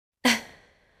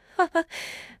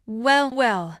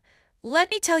Well,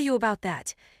 let me tell you about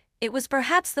that. It was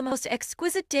perhaps the most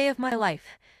exquisite day of my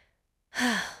life.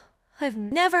 I've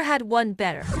never had one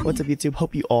better. What's up YouTube?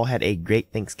 Hope you all had a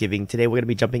great Thanksgiving. Today we're going to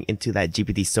be jumping into that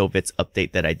GPT-SoVITS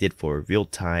update that I did for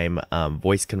real-time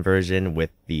voice conversion with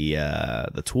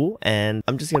the tool, and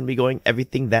I'm just going to be going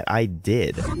everything that I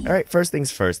did. Alright, first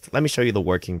things first, let me show you the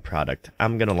working product.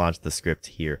 I'm going to launch the script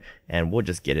here and we'll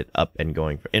just get it up and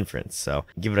going for inference. So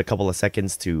give it a couple of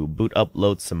seconds to boot up,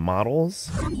 load some models.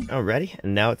 Alrighty,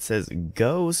 and now it says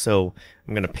go, so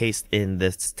I'm going to paste in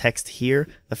this text here.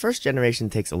 The first generation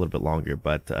takes a little bit longer,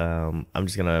 but I'm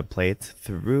just going to play it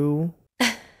through.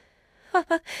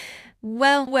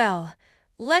 Well,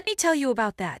 let me tell you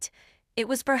about that. It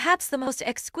was perhaps the most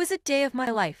exquisite day of my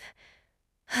life.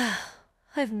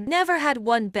 I've never had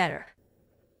one better.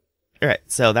 Alright,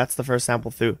 so that's the first sample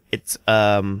through. It's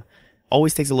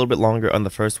always takes a little bit longer on the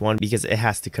first one because it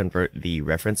has to convert the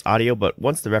reference audio, but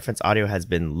once the reference audio has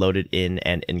been loaded in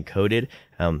and encoded,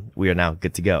 we are now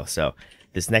good to go. So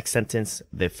this next sentence,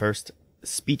 the first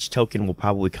speech token will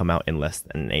probably come out in less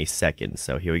than a second.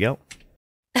 So here we go.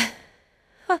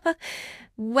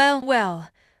 Well,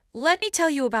 let me tell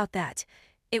you about that.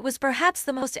 It was perhaps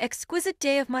the most exquisite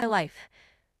day of my life.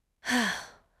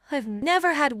 I've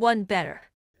never had one better.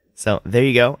 So there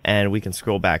you go, and we can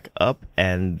scroll back up,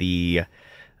 and the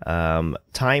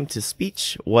time to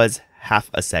speech was half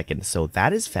a second. So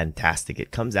that is fantastic.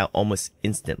 It comes out almost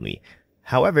instantly.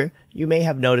 However, you may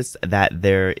have noticed that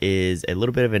there is a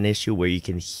little bit of an issue where you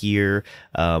can hear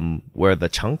where the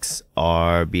chunks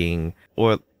are being,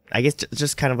 or I guess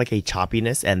just kind of like a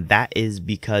choppiness, and that is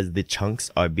because the chunks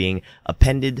are being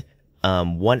appended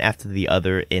one after the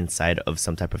other inside of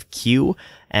some type of queue,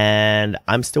 and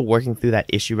I'm still working through that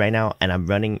issue right now, and I'm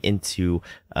running into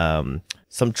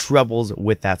some troubles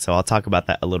with that, so I'll talk about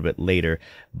that a little bit later.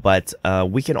 But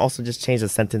we can also just change the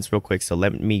sentence real quick, so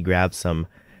let me grab some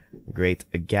Great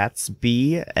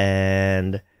Gatsby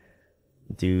and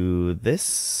do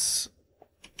this.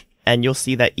 And you'll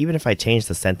see that even if I change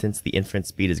the sentence, the inference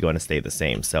speed is going to stay the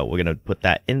same. So we're going to put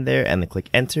that in there and then click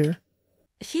enter.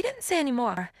 He didn't say any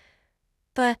more,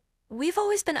 but we've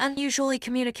always been unusually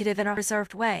communicative in a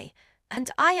reserved way, and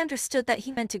I understood that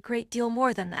he meant a great deal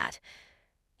more than that.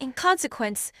 In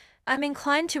consequence, I'm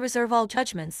inclined to reserve all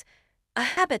judgments, a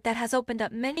habit that has opened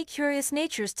up many curious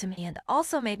natures to me and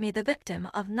also made me the victim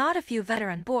of not a few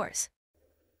veteran bores.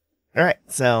 Alright,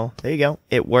 so there you go.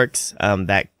 It works.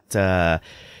 That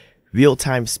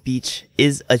real-time speech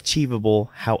is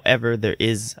achievable. However, there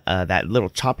is that little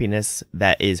choppiness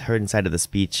that is heard inside of the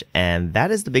speech, and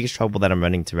that is the biggest trouble that I'm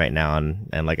running into right now,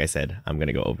 and like I said, I'm going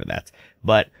to go over that.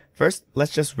 But first,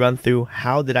 let's just run through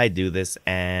how did I do this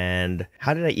and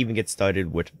how did I even get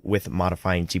started with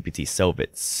modifying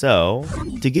GPT-SoVITS. So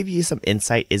to give you some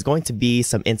insight is going to be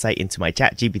some insight into my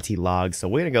ChatGPT logs. So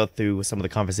we're going to go through some of the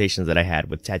conversations that I had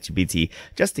with ChatGPT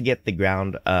just to get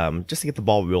the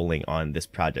ball rolling on this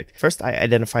project. First, I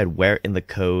identified where in the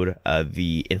code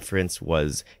the inference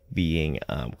was being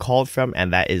called from,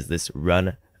 and that is this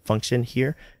run function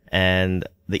here. And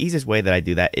the easiest way that I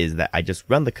do that is that I just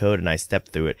run the code and I step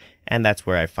through it, and that's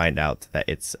where I find out that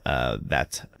it's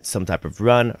that some type of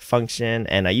run function.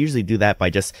 And I usually do that by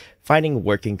just finding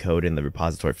working code in the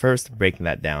repository first, breaking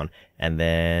that down, and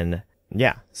then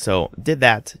yeah, so did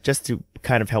that just to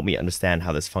kind of help me understand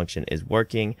how this function is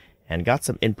working, and got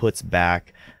some inputs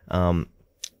back.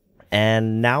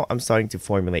 And now I'm starting to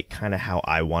formulate kind of how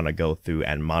I want to go through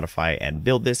and modify and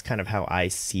build this, kind of how I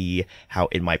see how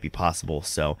it might be possible.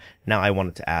 So now I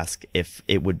wanted to ask if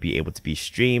it would be able to be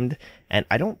streamed, and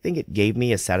I don't think it gave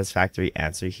me a satisfactory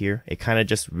answer here. It kind of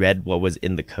just read what was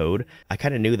in the code. I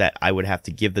kind of knew that I would have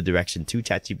to give the direction to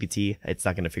ChatGPT. It's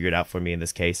not going to figure it out for me in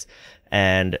this case.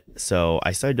 And so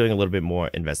I started doing a little bit more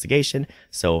investigation.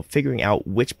 So figuring out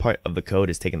which part of the code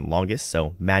is taking the longest.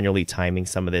 So manually timing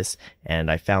some of this. And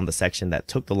I found the section that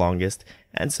took the longest.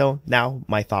 And so now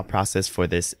my thought process for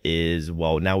this is,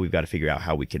 well, now we've got to figure out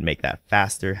how we can make that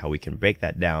faster, how we can break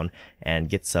that down and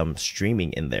get some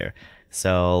streaming in there.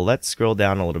 So let's scroll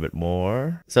down a little bit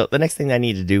more. So the next thing I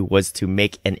needed to do was to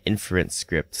make an inference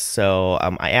script. So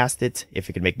I asked it if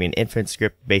it could make me an inference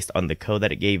script based on the code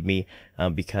that it gave me,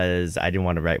 because I didn't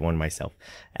want to write one myself.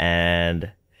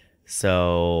 And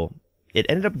so it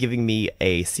ended up giving me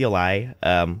a CLI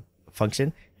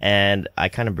function, and I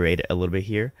kind of braid it a little bit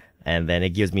here, and then it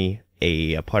gives me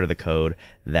a part of the code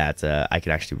that I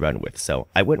can actually run with. So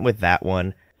I went with that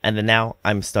one. And then now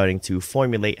I'm starting to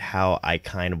formulate how I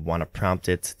kind of want to prompt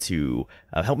it to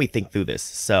help me think through this.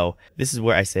 So this is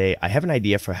where I say I have an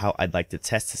idea for how I'd like to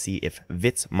test to see if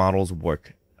VITS models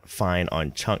work fine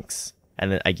on chunks.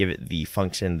 and then I give it the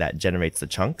function that generates the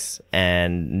chunks,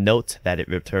 and note that it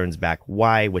returns back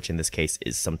y, which in this case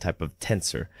is some type of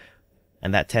tensor.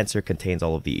 And that tensor contains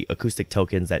all of the acoustic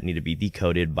tokens that need to be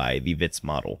decoded by the VITS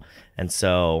model. And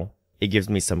so it gives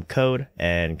me some code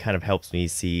and kind of helps me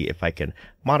see if I can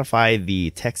modify the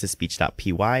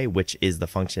text-to-speech.py, which is the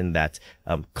function that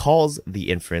calls the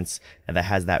inference and that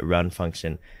has that run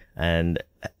function, and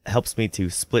helps me to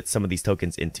split some of these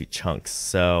tokens into chunks.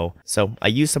 So I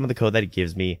use some of the code that it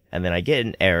gives me, and then I get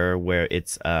an error where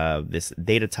it's this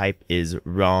data type is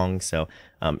wrong. So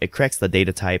it corrects the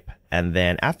data type, and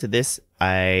then after this,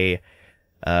 I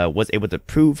was able to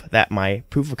prove that my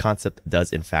proof of concept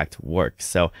does in fact work.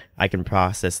 So I can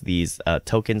process these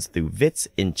tokens through VITS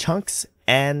in chunks,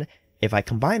 and if I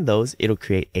combine those, it'll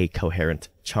create a coherent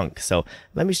chunk. So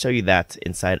let me show you that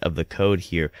inside of the code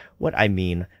here, what I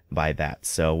mean by that.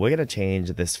 So we're going to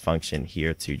change this function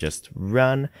here to just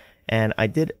run, and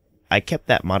I kept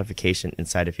that modification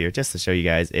inside of here just to show you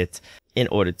guys it, in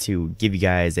order to give you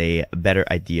guys a better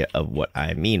idea of what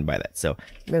I mean by that. So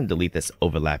I'm going to delete this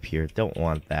overlap here. Don't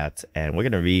want that. And we're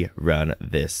going to rerun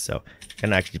this. So I'm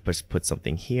going to actually put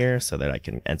something here so that I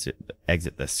can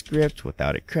exit the script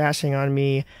without it crashing on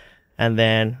me. And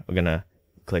then we're going to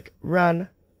click run,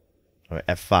 or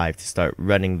F5 to start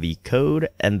running the code.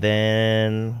 And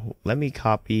then let me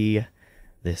copy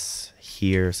this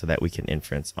here so that we can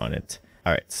inference on it.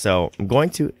 All right, so I'm going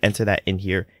to enter that in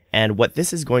here. And what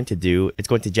this is going to do, it's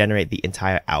going to generate the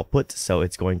entire output. So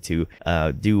it's going to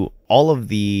do all of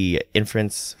the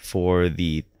inference for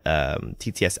the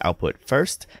TTS output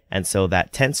first. And so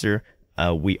that tensor,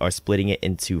 we are splitting it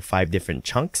into 5 different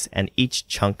chunks. And each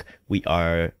chunk we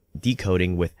are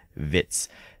decoding with VITS.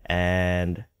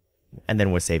 And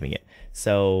then we're saving it.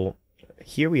 So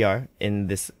here we are in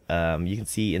this, you can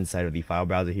see inside of the file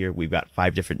browser here, we've got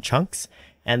 5 different chunks.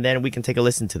 And then we can take a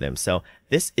listen to them. So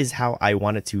this is how I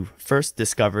wanted to first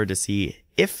discover to see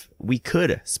if we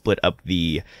could split up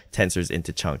the tensors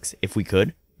into chunks. If we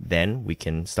could, then we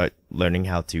can start learning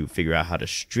how to figure out how to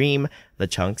stream the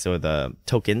chunks or the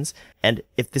tokens. And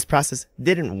if this process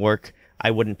didn't work, I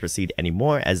wouldn't proceed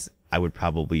anymore, as I would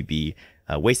probably be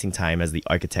wasting time, as the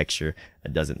architecture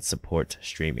doesn't support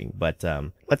streaming. But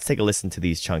let's take a listen to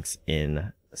these chunks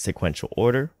in sequential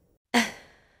order.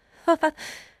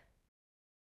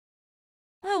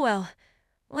 Oh well,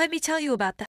 let me tell you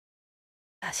about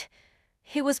that.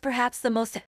 It was perhaps the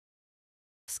most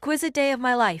exquisite day of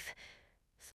my life.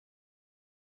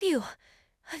 Phew,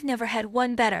 I've never had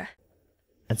one better.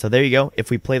 And so there you go. If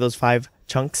we play those 5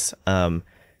 chunks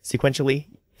sequentially,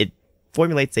 it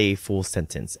formulates a full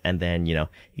sentence. And then, you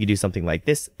do something like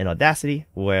this in Audacity,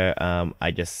 where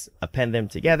I just append them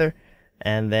together.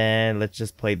 And then let's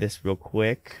just play this real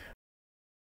quick.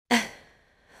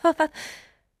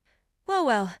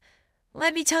 Well,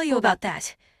 let me tell you about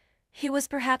that. It was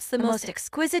perhaps the most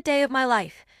exquisite day of my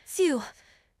life. Phew,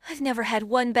 I've never had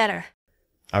one better.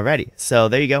 Alrighty, so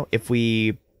there you go. If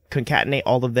we concatenate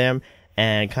all of them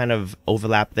and kind of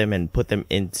overlap them and put them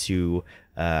into,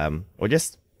 or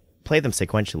just play them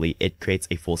sequentially, it creates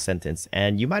a full sentence.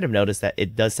 And you might have noticed that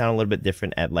it does sound a little bit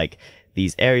different at like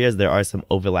these areas. There are some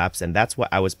overlaps, and that's what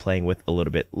I was playing with a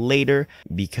little bit later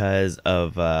because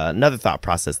of another thought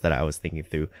process that I was thinking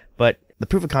through. But the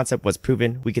proof of concept was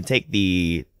proven. We can take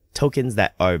the tokens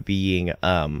that are being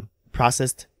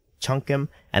processed, chunk them,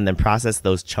 and then process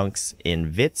those chunks in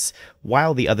VITS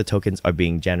while the other tokens are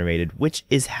being generated, which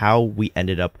is how we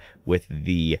ended up with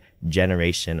the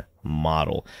generation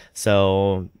model.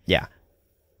 So yeah,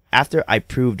 after I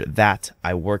proved that,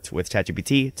 I worked with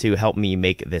ChatGPT to help me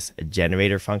make this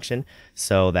generator function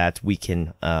so that we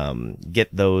can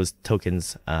get those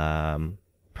tokens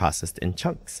processed in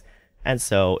chunks. And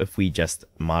so if we just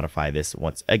modify this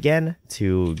once again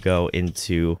to go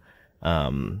into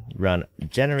run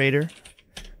generator,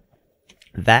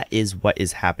 that is what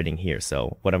is happening here.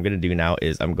 So what I'm going to do now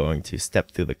is I'm going to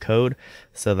step through the code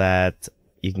so that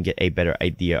you can get a better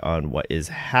idea on what is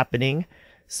happening.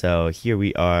 So here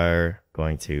we are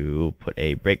going to put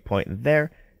a breakpoint there,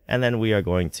 and then we are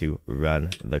going to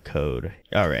run the code.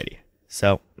 Alrighty,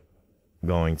 so I'm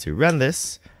going to run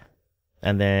this,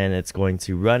 and then it's going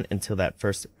to run until that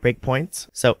first breakpoint.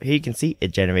 So here you can see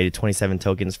it generated 27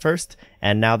 tokens first,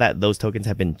 and now that those tokens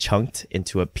have been chunked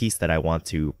into a piece that I want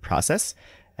to process,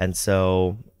 and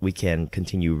so we can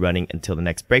continue running until the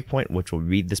next breakpoint, which will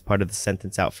read this part of the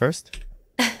sentence out first.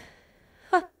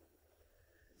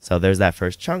 So there's that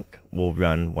first chunk. We'll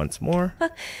run once more.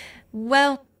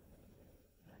 Well.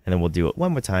 And then we'll do it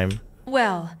one more time.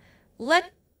 Well,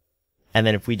 And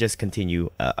then if we just continue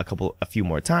a few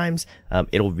more times,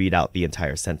 it'll read out the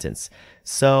entire sentence.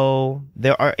 So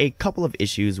there are a couple of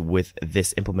issues with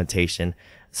this implementation.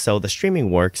 So the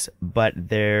streaming works, but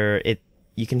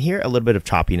you can hear a little bit of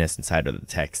choppiness inside of the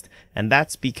text. And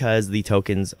that's because the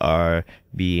tokens are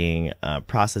being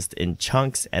processed in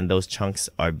chunks, and those chunks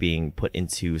are being put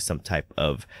into some type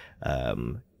of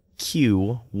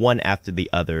queue, one after the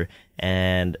other.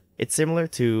 And it's similar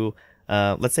to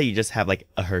let's say you just have like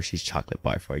a Hershey's chocolate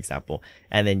bar, for example,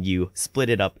 and then you split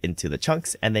it up into the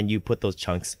chunks, and then you put those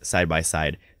chunks side by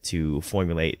side to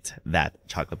formulate that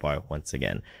chocolate bar once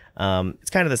again. It's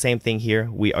kind of the same thing here.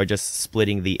 We are just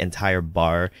splitting the entire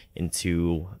bar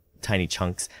into tiny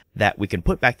chunks that we can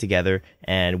put back together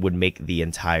and would make the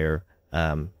entire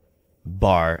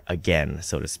bar again,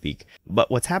 so to speak.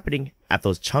 But what's happening at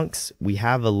those chunks, we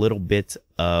have a little bit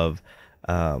of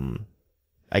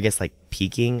I guess like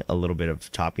peaking, a little bit of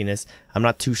choppiness. I'm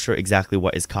not too sure exactly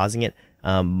what is causing it.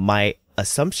 My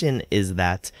assumption is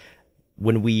that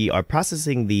when we are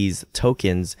processing these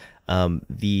tokens,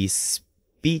 the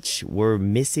speech, we're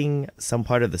missing some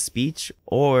part of the speech,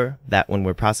 or that when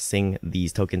we're processing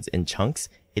these tokens in chunks,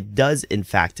 it does in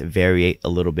fact vary a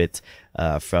little bit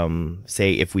from,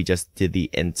 say, if we just did the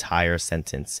entire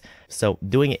sentence. So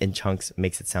doing it in chunks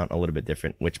makes it sound a little bit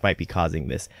different, which might be causing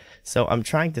this. So I'm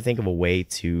trying to think of a way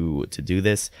to do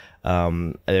this.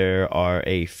 There are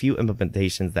a few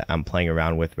implementations that I'm playing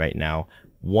around with right now.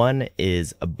 One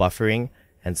is a buffering.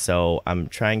 And so I'm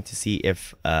trying to see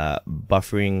if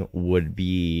buffering would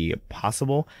be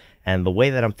possible. And the way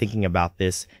that I'm thinking about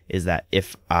this is that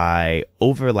if I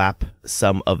overlap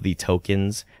some of the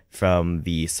tokens from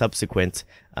the subsequent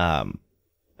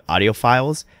audio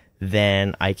files,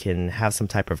 then I can have some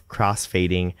type of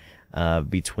crossfading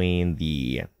between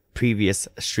the previous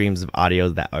streams of audio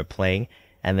that are playing,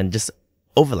 and then just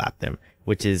overlap them,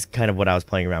 which is kind of what I was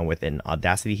playing around with in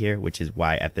Audacity here, which is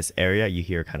why at this area you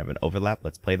hear kind of an overlap.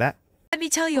 Let's play that. Let me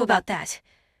tell you about that.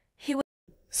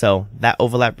 So that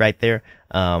overlap right there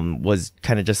was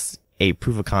kind of just a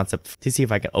proof of concept to see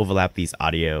if I can overlap these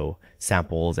audio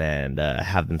samples and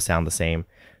have them sound the same.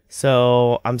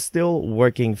 So I'm still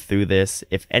working through this.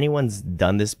 If anyone's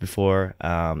done this before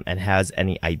and has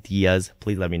any ideas,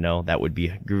 please let me know. That would be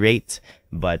great.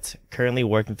 But currently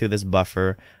working through this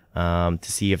buffer to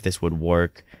see if this would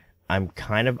work. I'm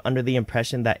kind of under the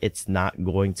impression that it's not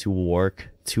going to work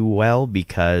too well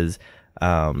because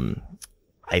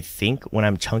I think when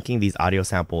I'm chunking these audio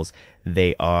samples,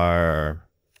 they are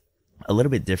a little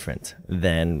bit different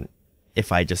than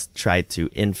if I just try to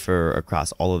infer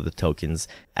across all of the tokens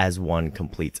as one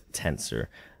complete tensor.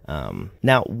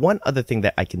 Now, one other thing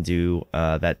that I can do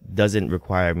that doesn't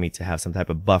require me to have some type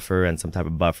of buffer and some type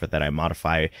of buffer that I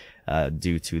modify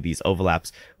due to these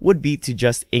overlaps would be to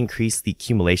just increase the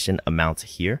accumulation amount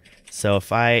here. So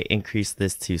if I increase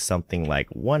this to something like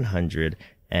 100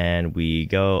 and we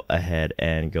go ahead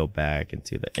and go back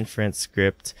into the inference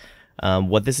script,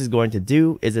 what this is going to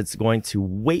do is it's going to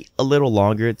wait a little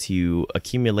longer to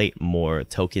accumulate more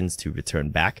tokens to return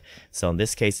back. So in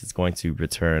this case, it's going to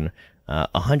return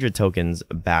 100 tokens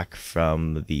back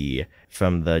from the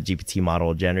GPT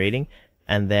model generating,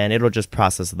 and then it'll just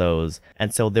process those.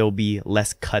 And so there will be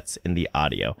less cuts in the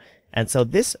audio. And so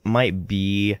this might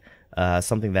be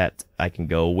something that I can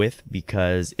go with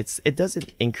because it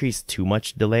doesn't increase too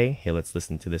much delay. Hey, let's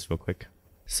listen to this real quick.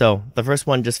 So the first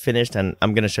one just finished, and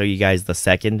I'm going to show you guys the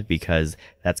second because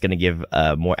that's going to give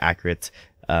a more accurate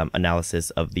analysis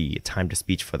of the time to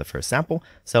speech for the first sample.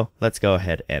 So let's go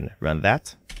ahead and run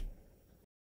that.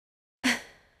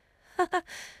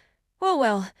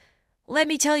 Well, let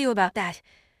me tell you about that.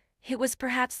 It was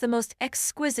perhaps the most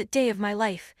exquisite day of my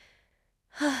life.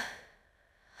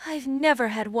 I've never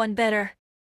had one better.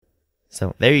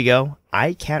 So there you go.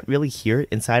 I can't really hear it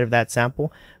inside of that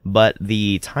sample, but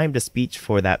the time to speech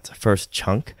for that first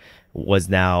chunk was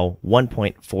now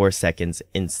 1.4 seconds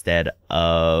instead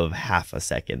of half a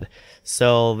second.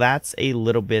 So that's a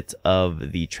little bit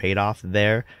of the trade-off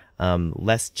there.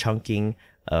 Less chunking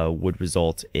would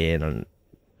result in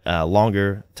a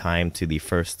longer time to the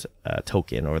first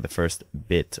token or the first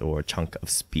bit or chunk of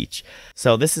speech.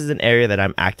 So this is an area that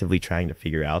I'm actively trying to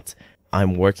figure out.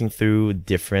 I'm working through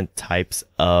different types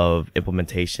of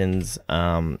implementations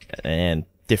and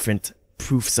different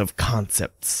proofs of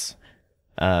concepts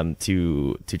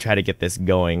to try to get this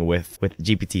going with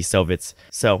GPT-SoVITS.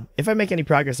 So if I make any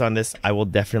progress on this, I will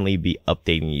definitely be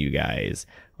updating you guys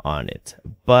on it.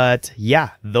 But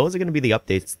yeah, those are going to be the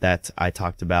updates that I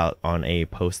talked about on a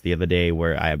post the other day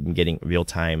where I'm getting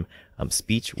real-time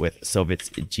speech with SoVITS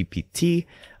GPT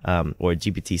or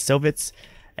GPT-SoVITS.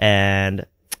 And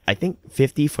I think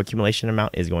 50 for accumulation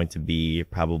amount is going to be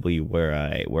probably where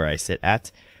I sit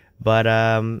at. But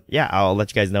yeah, I'll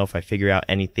let you guys know if I figure out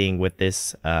anything with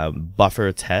this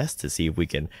buffer test to see if we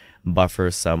can buffer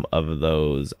some of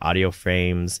those audio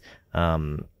frames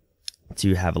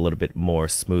to have a little bit more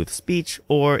smooth speech,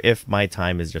 or if my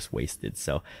time is just wasted.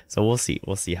 So we'll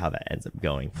see how that ends up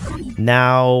going.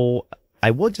 Now, I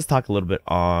will just talk a little bit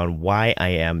on why I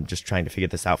am just trying to figure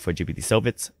this out for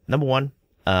GPT-SoVITS. Number one,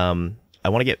 I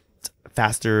want to get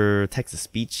faster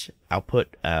text-to-speech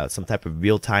output, some type of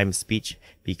real-time speech,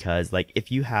 because like if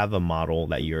you have a model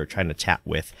that you're trying to chat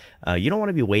with, you don't want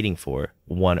to be waiting for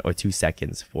 1 or 2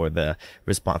 seconds for the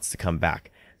response to come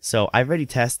back. So I've already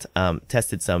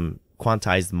tested some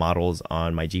quantized models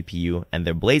on my GPU, and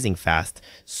they're blazing fast,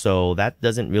 so that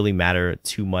doesn't really matter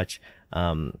too much,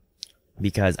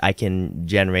 because I can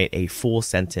generate a full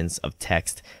sentence of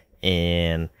text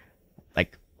in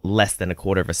like less than a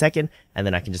quarter of a second, and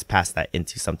then I can just pass that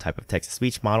into some type of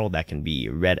text-to-speech model that can be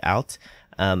read out.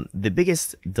 The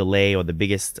biggest delay, or the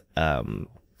biggest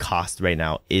cost right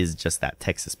now, is just that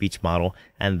text-to-speech model,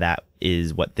 and that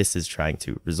is what this is trying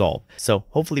to resolve. So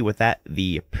hopefully with that,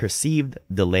 the perceived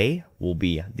delay will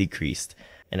be decreased.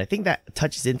 And I think that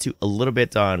touches into a little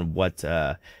bit on what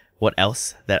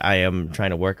else that I am trying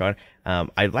to work on.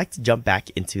 I'd like to jump back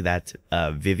into that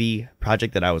Vivi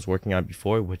project that I was working on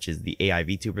before, which is the AI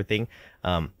VTuber thing,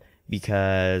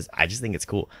 because I just think it's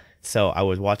cool. So I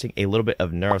was watching a little bit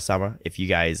of Neurosama. If you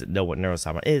guys know what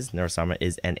Neurosama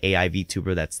is an AI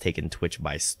VTuber that's taken Twitch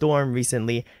by storm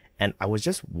recently. And I was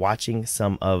just watching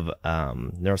some of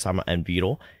Neurosama and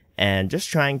Beetle, and just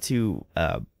trying to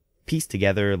piece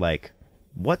together like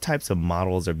what types of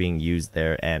models are being used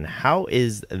there, and how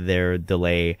is their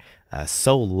delay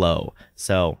so low.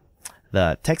 So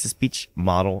the text-to-speech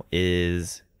model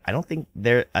is, I don't think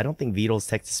Beetle's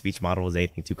text-to-speech model is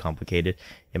anything too complicated.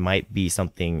 It might be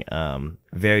something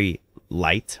very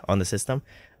light on the system.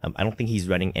 I don't think he's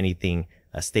running anything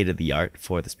state of the art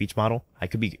for the speech model. I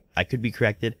could be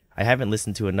corrected. I haven't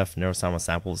listened to enough Neurosama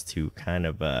samples to kind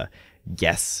of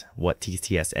guess what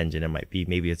TTS engine it might be.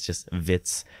 Maybe it's just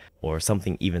VITS or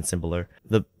something even simpler.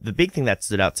 The big thing that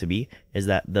stood out to me is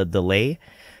that the delay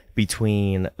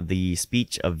between the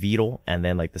speech of Beetle and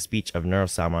then like the speech of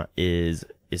Neurosama is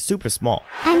super small.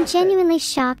 I'm genuinely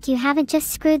shocked you haven't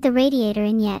just screwed the radiator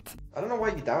in yet. I don't know why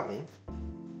you doubt me.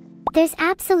 There's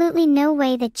absolutely no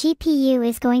way the GPU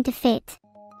is going to fit.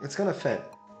 It's gonna fit.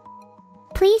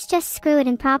 Please just screw it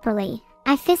in properly.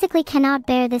 I physically cannot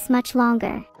bear this much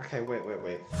longer. Okay, wait.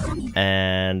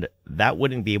 And that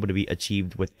wouldn't be able to be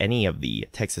achieved with any of the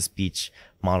text-to-speech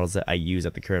models that I use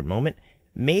at the current moment.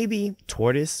 Maybe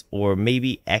Tortoise, or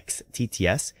maybe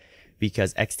XTTS,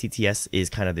 because XTTS is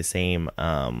kind of the same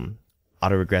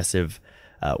autoregressive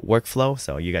workflow.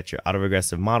 So you got your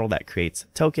autoregressive model that creates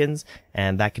tokens,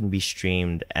 and that can be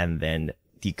streamed and then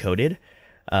decoded.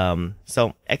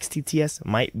 So XTTS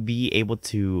might be able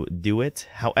to do it.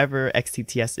 However,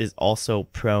 XTTS is also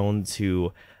prone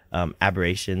to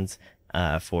aberrations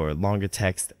for longer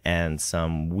text and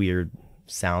some weird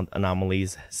sound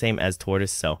anomalies, same as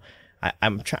Tortoise. So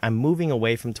I'm moving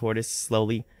away from Tortoise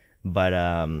slowly, but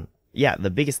yeah, the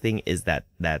biggest thing is that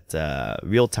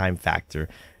real-time factor,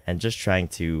 and just trying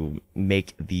to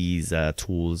make these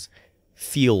tools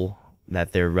feel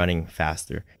that they're running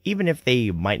faster, even if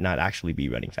they might not actually be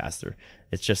running faster.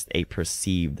 It's just a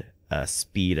perceived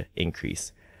speed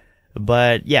increase.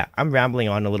 But yeah, I'm rambling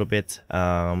on a little bit.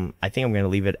 I think I'm going to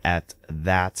leave it at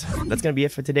that. That's going to be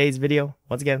it for today's video.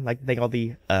 Once again, I'd like to thank all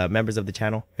the members of the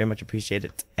channel. Very much appreciate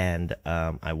it. And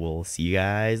I will see you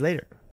guys later.